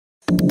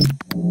In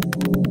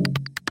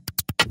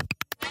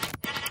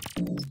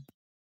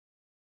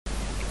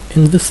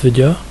this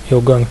video,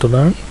 you're going to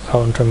learn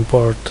how to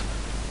import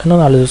an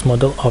analysis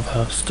model of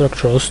a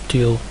structural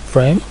steel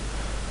frame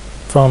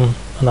from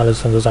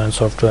analysis and design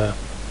software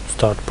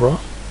STAAD.Pro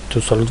to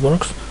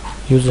SolidWorks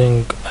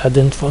using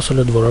add-in for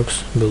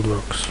SolidWorks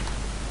BuiltWorks.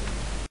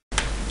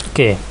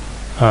 Okay,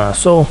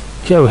 so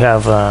here we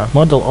have a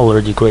model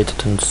already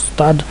created in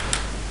STAAD.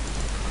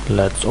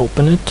 Let's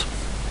open it.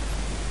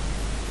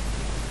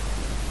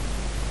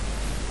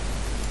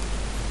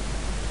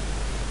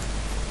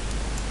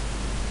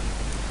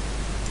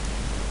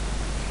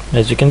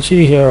 As you can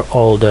see here,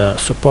 all the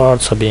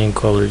supports are being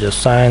already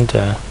assigned,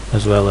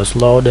 as well as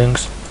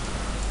loadings,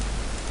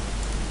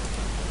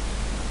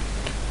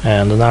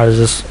 and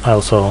analysis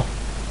also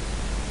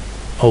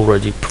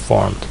already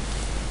performed.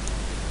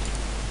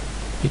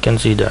 You can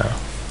see there,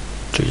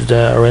 choose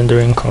the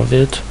rendering of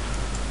it.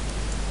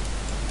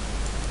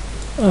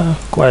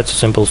 Quite a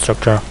simple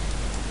structure,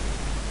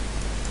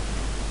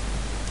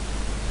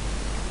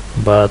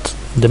 but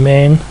the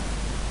main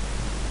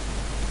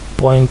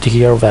point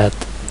here that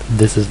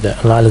this is the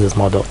analysis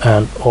model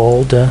and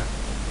all the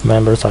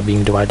members are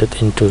being divided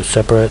into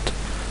separate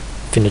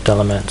finite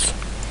elements.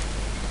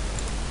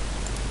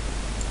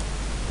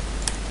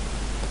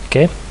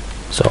 Okay,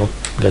 so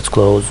let's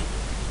close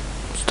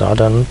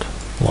STAAD and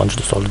launch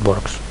the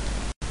SolidWorks.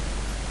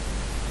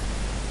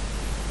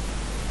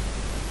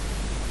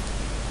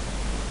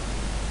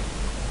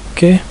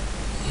 Okay,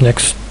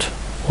 next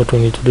what we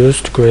need to do is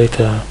to create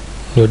a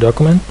new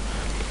document.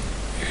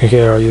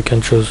 Here you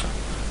can choose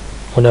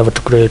whenever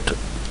to create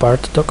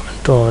part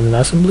document or an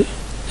assembly.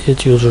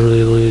 It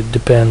usually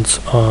depends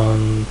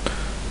on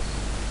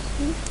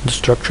the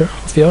structure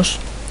of yours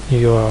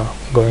you are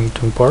going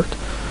to import.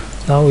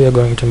 Now we are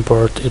going to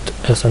import it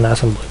as an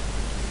assembly.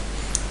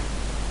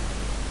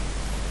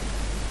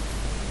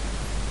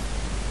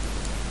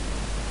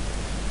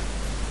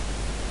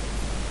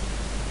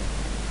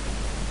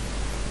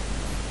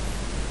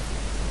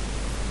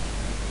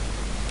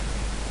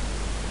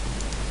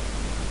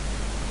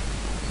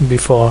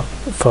 Before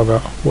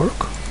further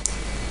work,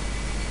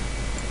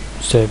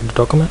 save the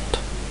document,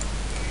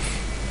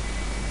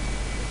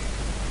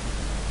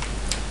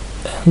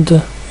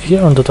 and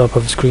here on the top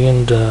of the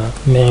screen the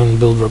main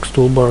BuiltWorks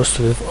toolbars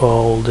with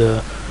all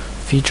the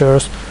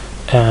features,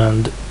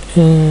 and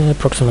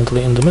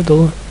approximately in the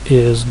middle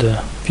is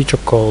the feature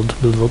called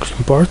BuiltWorks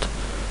import.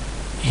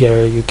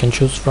 Here you can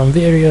choose from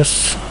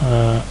various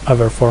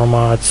other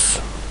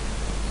formats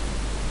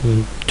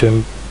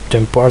to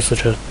import,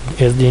 such as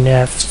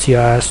SDNF,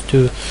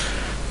 CIS2.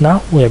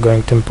 Now we are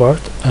going to import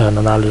an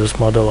analysis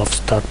model of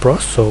STAAD.Pro,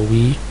 so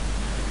we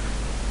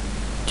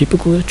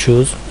typically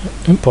choose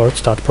import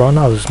STAAD.Pro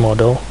analysis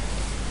model.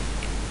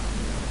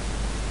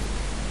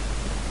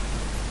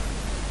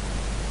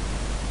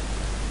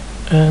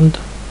 And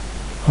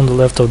on the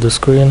left of the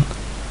screen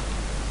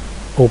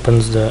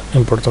opens the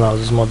import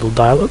analysis model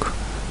dialog.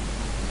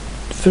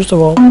 First of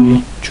all,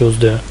 we choose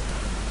the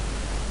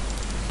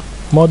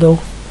model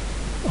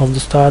of the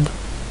STAAD.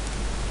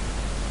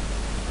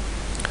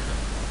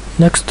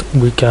 Next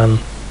we can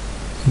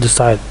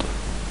decide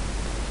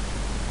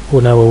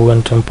whenever we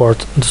want to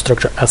import the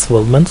structure as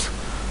weldments,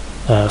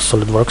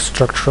 SolidWorks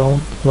structural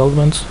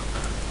weldments,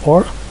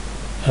 or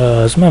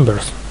as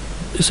members.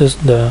 This is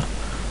the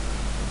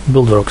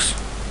BuiltWorks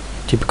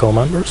typical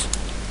members.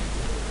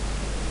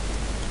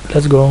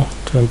 Let's go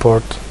to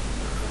import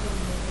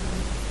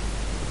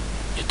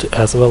it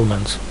as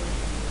weldments.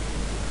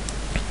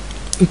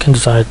 We can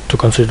decide to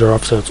consider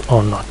offsets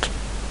or not.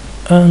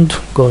 And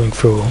going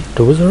through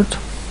the wizard,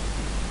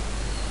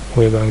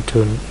 we are going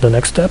to the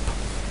next step.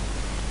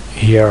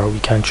 Here we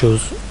can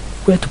choose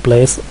where to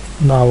place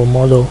our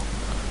model,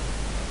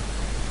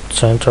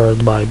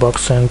 centered by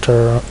box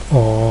center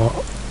or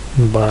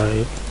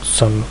by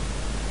some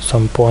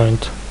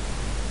point.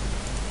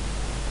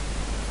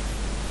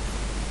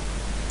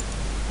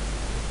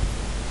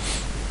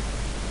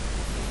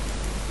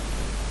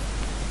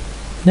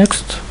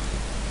 Next,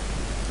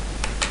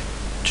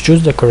 to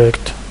choose the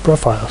correct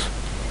profiles,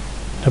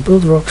 the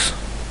BuiltWorks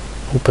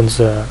opens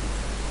a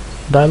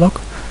dialog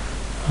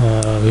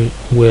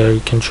where you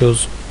can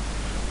choose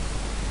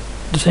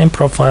the same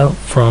profile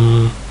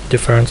from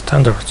different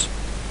standards.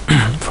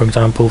 For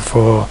example,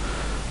 for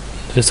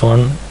this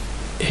one,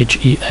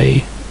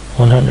 HEA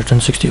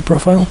 160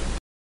 profile,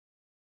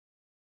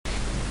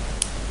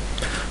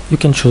 you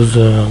can choose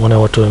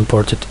whenever to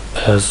import it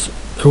as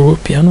a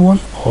European one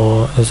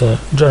or as a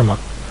German.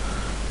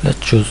 Let's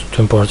choose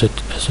to import it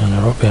as an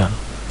European,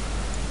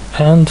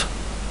 and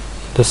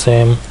the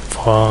same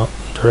for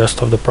the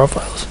rest of the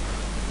profiles.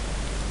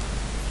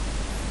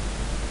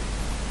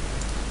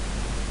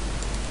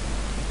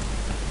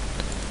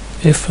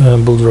 If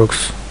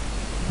BuiltWorks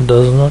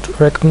does not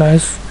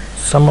recognize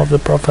some of the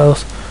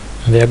profiles,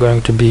 they are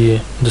going to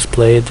be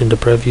displayed in the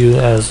preview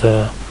as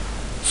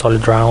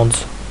solid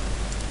rounds.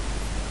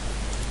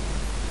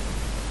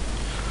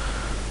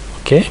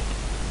 Okay,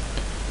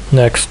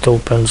 next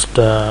opens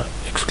the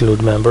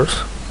exclude members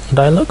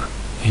dialog.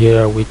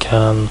 Here we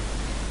can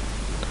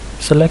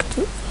select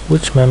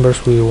which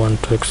members we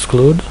want to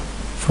exclude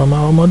from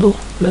our model.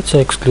 Let's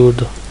say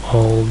exclude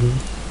all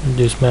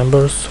these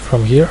members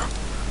from here,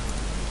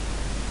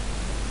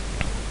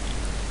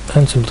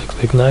 and simply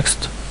click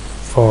next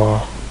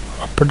for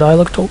upper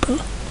dialog to open.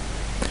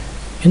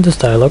 In this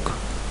dialog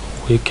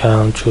we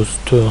can choose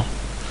to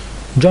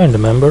join the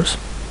members,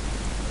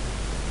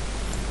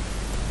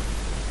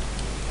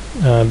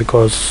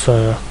 because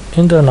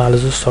in the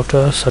analysis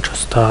software such as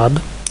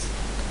STAAD,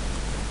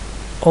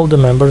 all the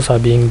members are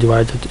being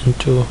divided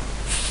into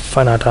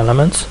finite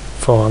elements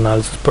for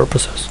analysis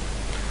purposes.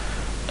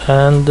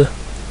 And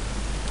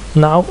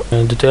now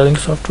in detailing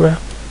software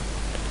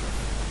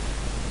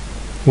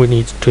we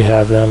need to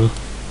have them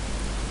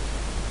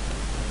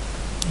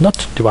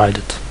not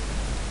divided.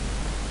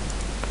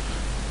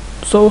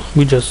 So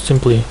we just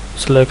simply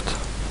select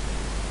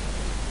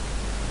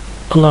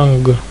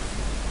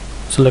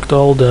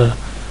all the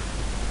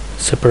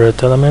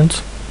separate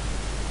elements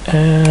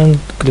and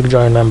click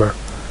join member.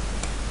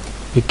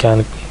 We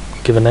can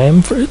give a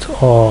name for it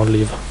or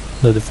leave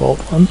the default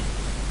one,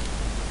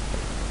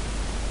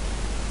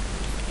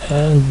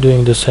 and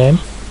doing the same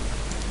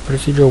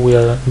procedure we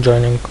are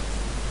joining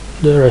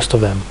the rest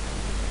of them.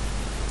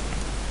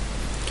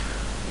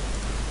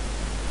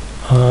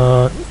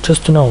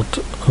 Just to note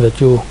that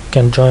you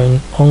can join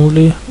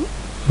only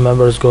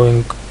members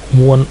going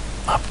one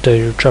after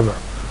each other.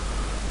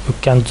 You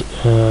can't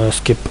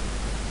skip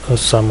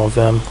some of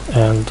them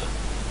and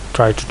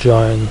try to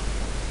join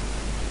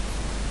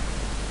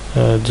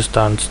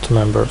distanced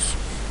members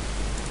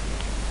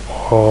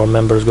or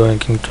members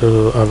going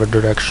into other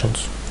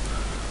directions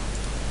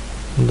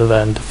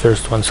than the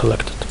first one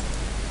selected.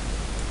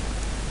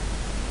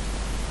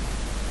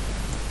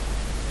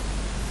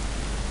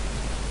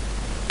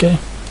 Okay,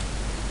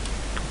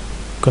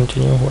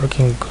 continue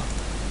working,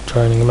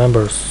 joining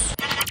members.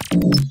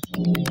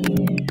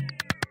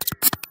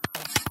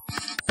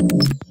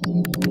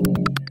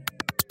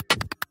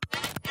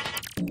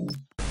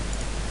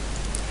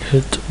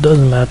 It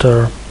doesn't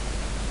matter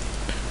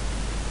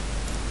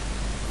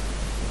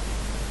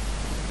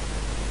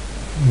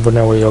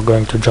whenever you're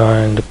going to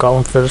join the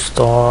column first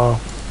or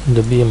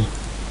the beam.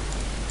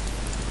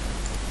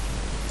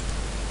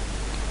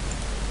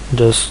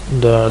 Just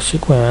the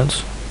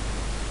sequence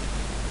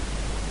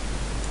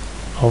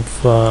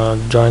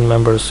of join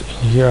members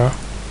in here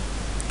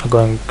are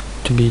going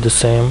to be the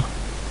same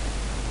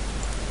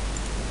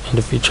in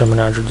the feature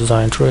manager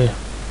design tree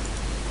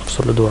of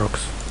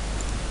SolidWorks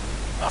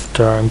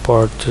after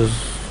import is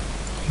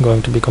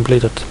going to be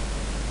completed.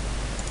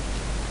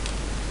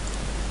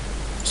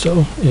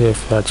 So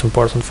if that's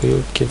important for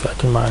you, keep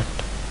that in mind.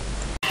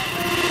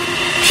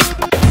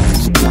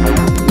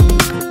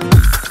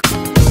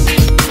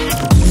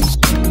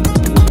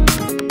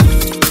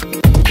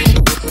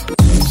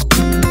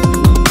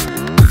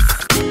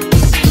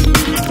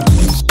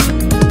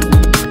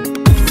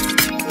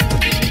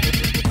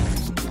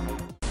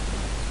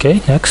 Okay,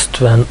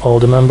 next, when all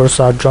the members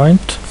are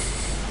joined,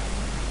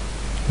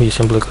 we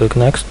simply click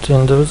next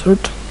in the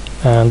wizard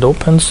and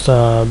opens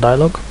the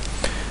dialog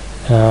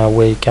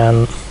where you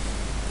can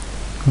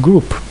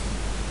group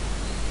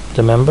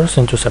the members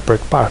into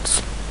separate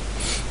parts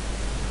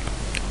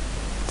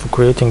for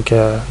creating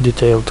a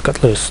detailed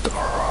cut list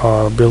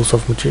or bills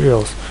of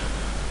materials.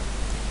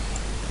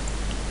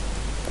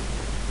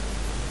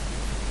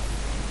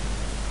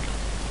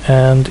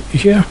 And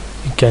here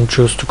you can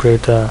choose to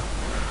create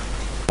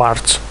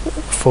parts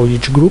for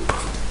each group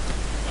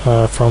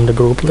from the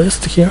group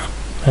list here.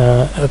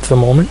 At the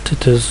moment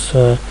it is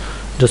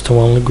just a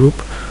only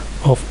group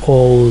of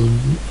all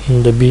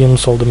the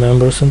beams, all the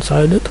members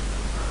inside it.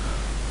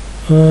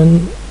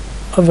 And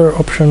other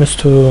option is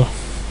to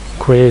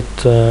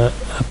create a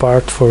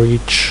part for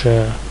each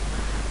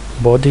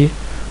body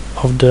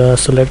of the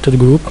selected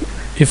group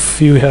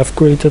if you have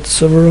created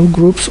several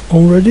groups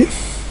already,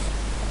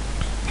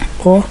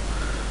 or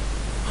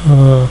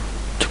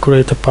to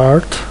create a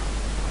part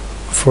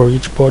for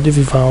each body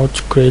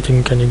without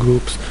creating any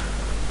groups.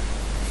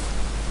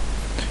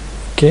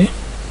 Okay,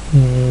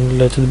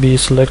 let it be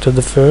selected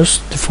the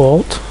first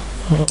default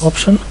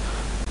option.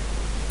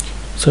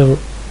 So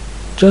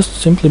just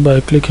simply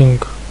by clicking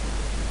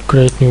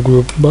create new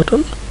group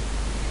button,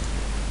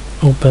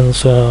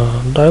 opens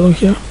a dialog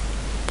here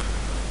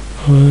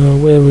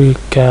where we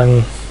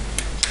can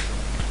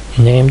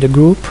name the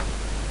group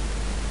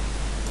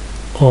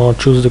or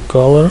choose the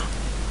color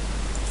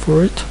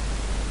for it,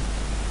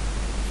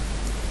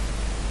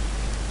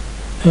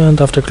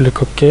 and after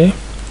click OK,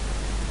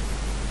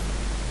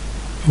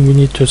 we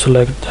need to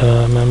select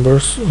the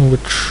members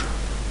which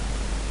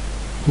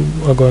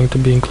are going to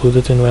be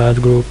included in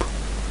that group.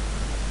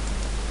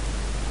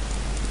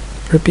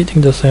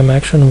 Repeating the same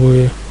action,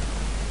 we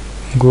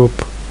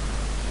group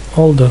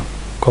all the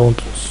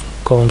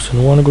columns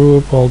in one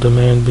group, all the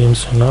main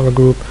beams in another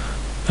group,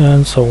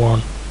 and so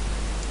on.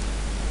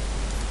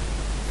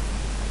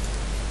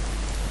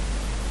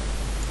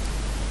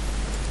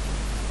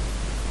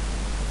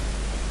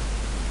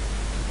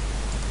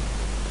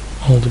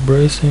 All the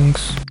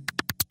bracings.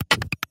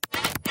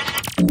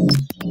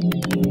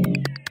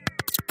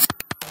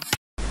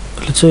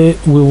 Let's say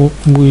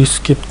we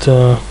skipped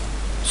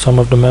some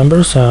of the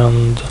members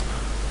and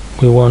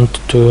we want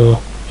to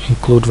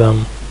include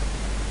them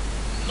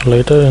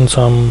later in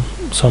some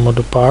of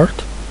the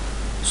part,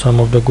 some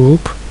of the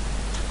group.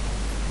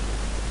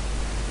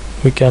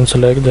 We can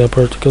select the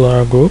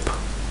particular group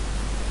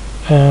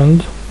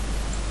and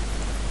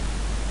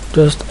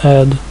just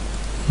add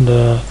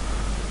the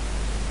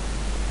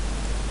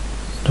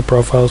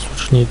profiles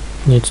which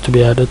needs to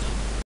be added.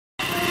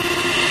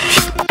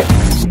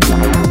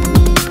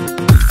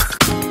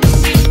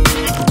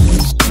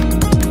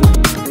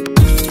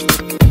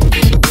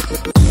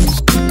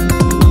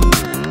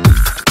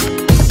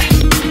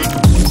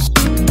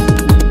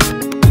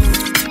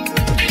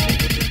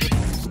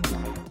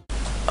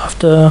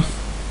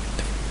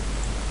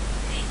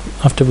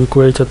 After we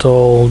created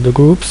all the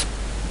groups,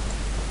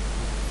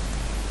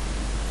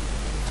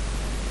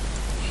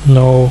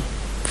 no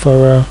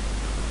further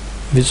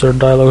wizard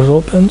dialog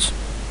opens.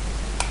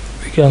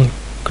 We can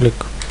click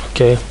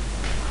OK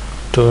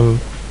to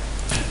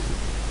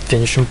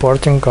finish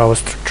importing our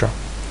structure.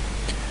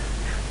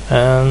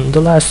 And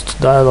the last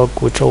dialog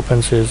which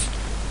opens is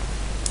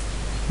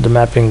the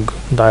mapping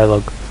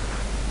dialog.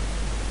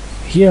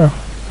 Here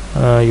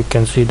you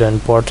can see the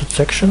imported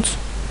sections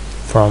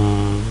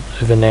from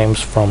the names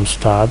from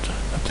STAAD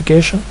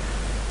application,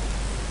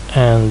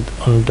 and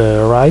on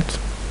the right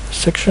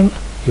section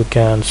you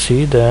can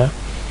see the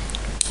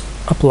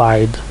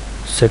applied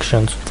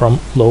sections from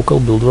local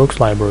BuiltWorks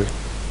library.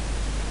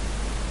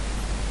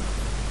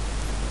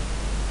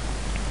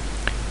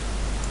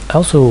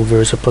 Also,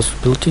 there is a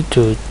possibility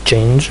to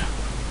change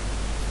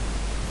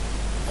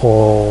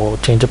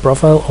the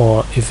profile,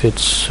 or if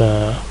it's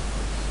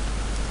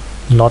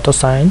not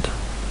assigned,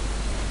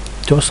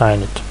 to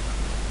assign it.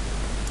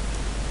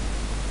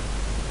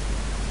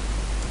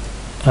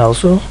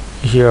 Also,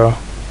 here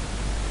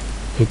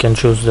you can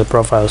choose the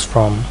profiles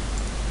from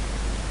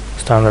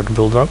standard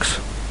BuiltWorks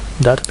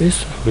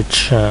database,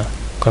 which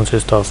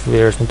consists of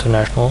various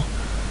international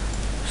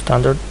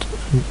standard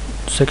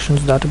sections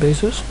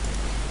databases,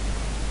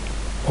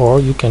 or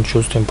you can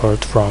choose to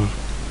import from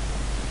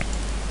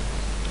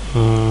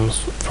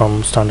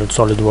standard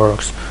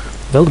SolidWorks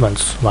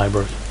BuiltWorks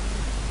library,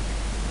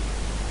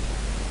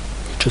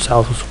 which is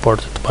also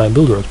supported by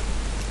BuiltWorks.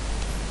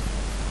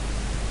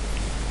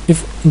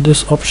 If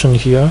this option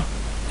here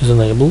is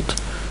enabled,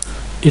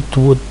 it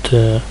would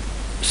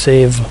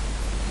save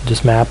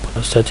this map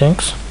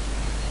settings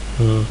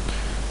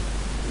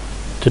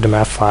to the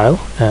map file,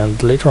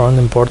 and later on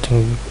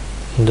importing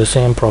the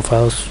same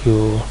profiles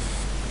you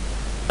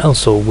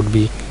also would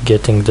be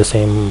getting the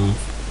same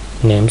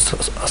names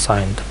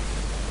assigned.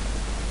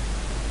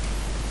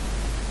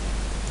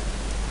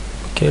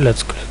 Okay,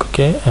 let's click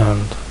OK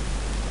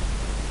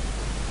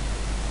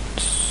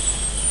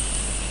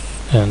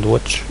and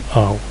watch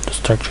how the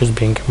structure is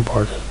being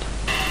imported.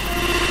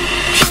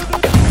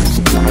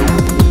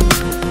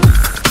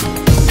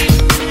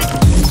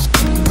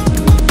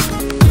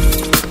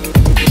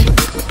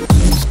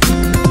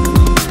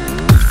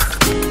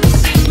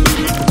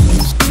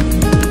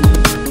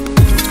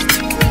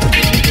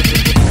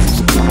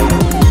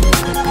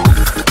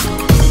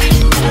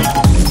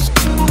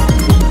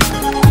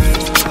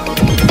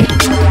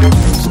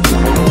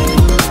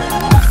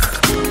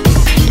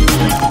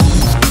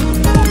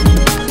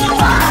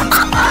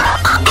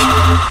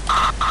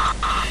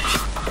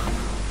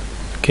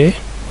 Okay,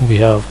 we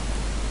have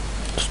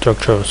the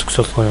structure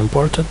successfully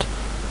imported.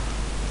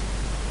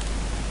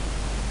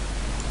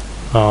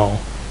 Now,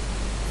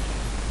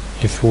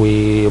 if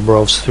we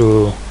browse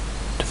through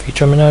the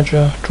feature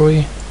manager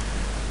tree,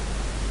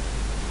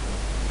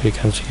 we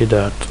can see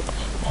that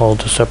all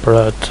the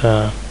separate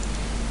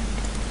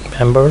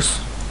members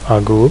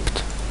are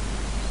grouped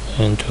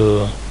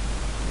into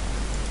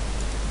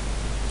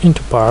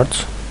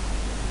parts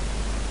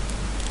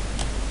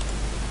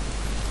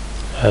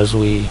as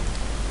we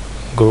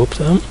group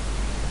them.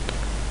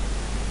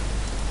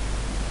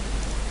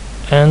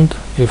 And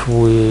if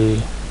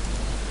we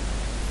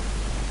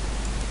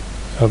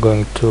are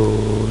going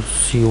to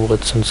see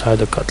what's inside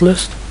the cut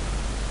list,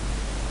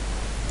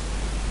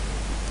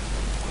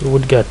 we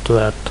would get to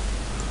that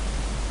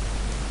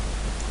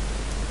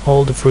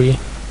all the three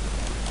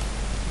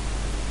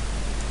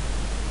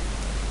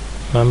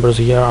members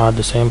here are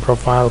the same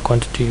profile,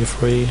 quantity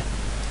free,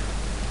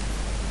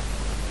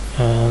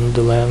 and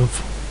the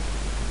length.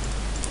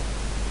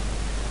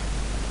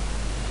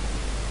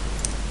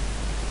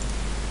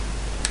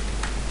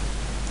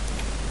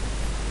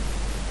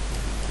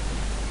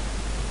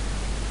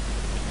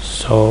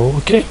 So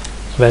okay,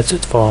 that's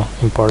it for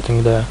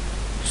importing the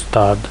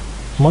STAAD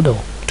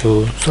model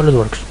to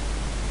SolidWorks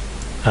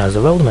as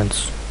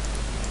developments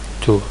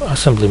to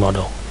assembly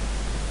model.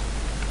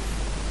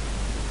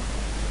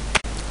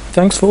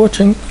 Thanks for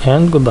watching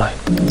and goodbye.